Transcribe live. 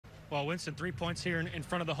Well, Winston, 3 points here in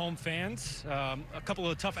front of the home fans. A couple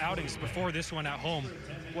of tough outings before this one at home.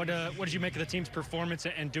 What did you make of the team's performance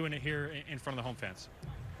and doing it here in front of the home fans?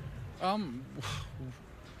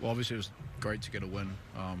 Well, obviously it was great to get a win,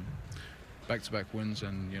 back-to-back wins,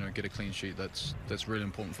 and get a clean sheet. That's really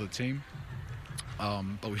important for the team.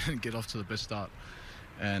 But we didn't get off to the best start,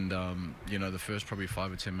 and the first probably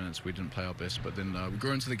 5 or 10 minutes we didn't play our best. But then we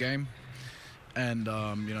grew into the game. And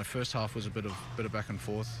first half was a bit of back and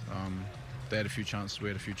forth. They had a few chances, we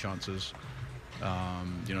had a few chances.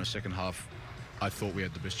 Second half, I thought we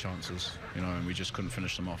had the best chances, and we just couldn't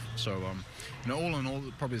finish them off. So, all in all,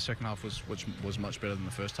 probably the second half was much better than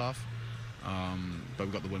the first half. But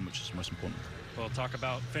we got the win, which is most important. Well, talk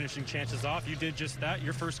about finishing chances off. You did just that.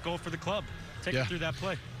 Your first goal for the club. Take me through that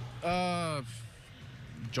play.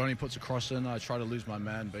 Johnny puts a cross in. I try to lose my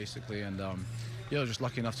man, basically, and I was just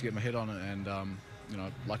lucky enough to get my head on it, and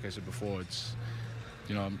like I said before, it's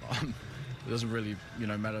it doesn't really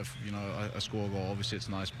matter if I score a goal. Obviously it's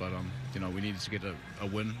nice, but we needed to get a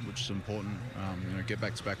win, which is important. Get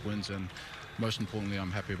back-to-back wins, and most importantly,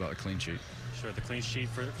 I'm happy about a clean sheet. Sure, the clean sheet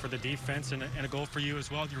for the defense, and a goal for you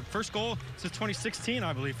as well. Your first goal since 2016,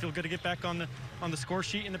 I believe. Feel good to get back on the score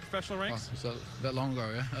sheet in the professional ranks? Oh, is that long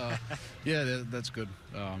ago, yeah? Yeah, that's good.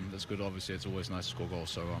 That's good. Obviously, it's always nice to score goals,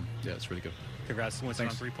 so yeah, it's really good. Congrats, Winston,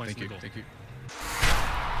 on 3 points. Thank you.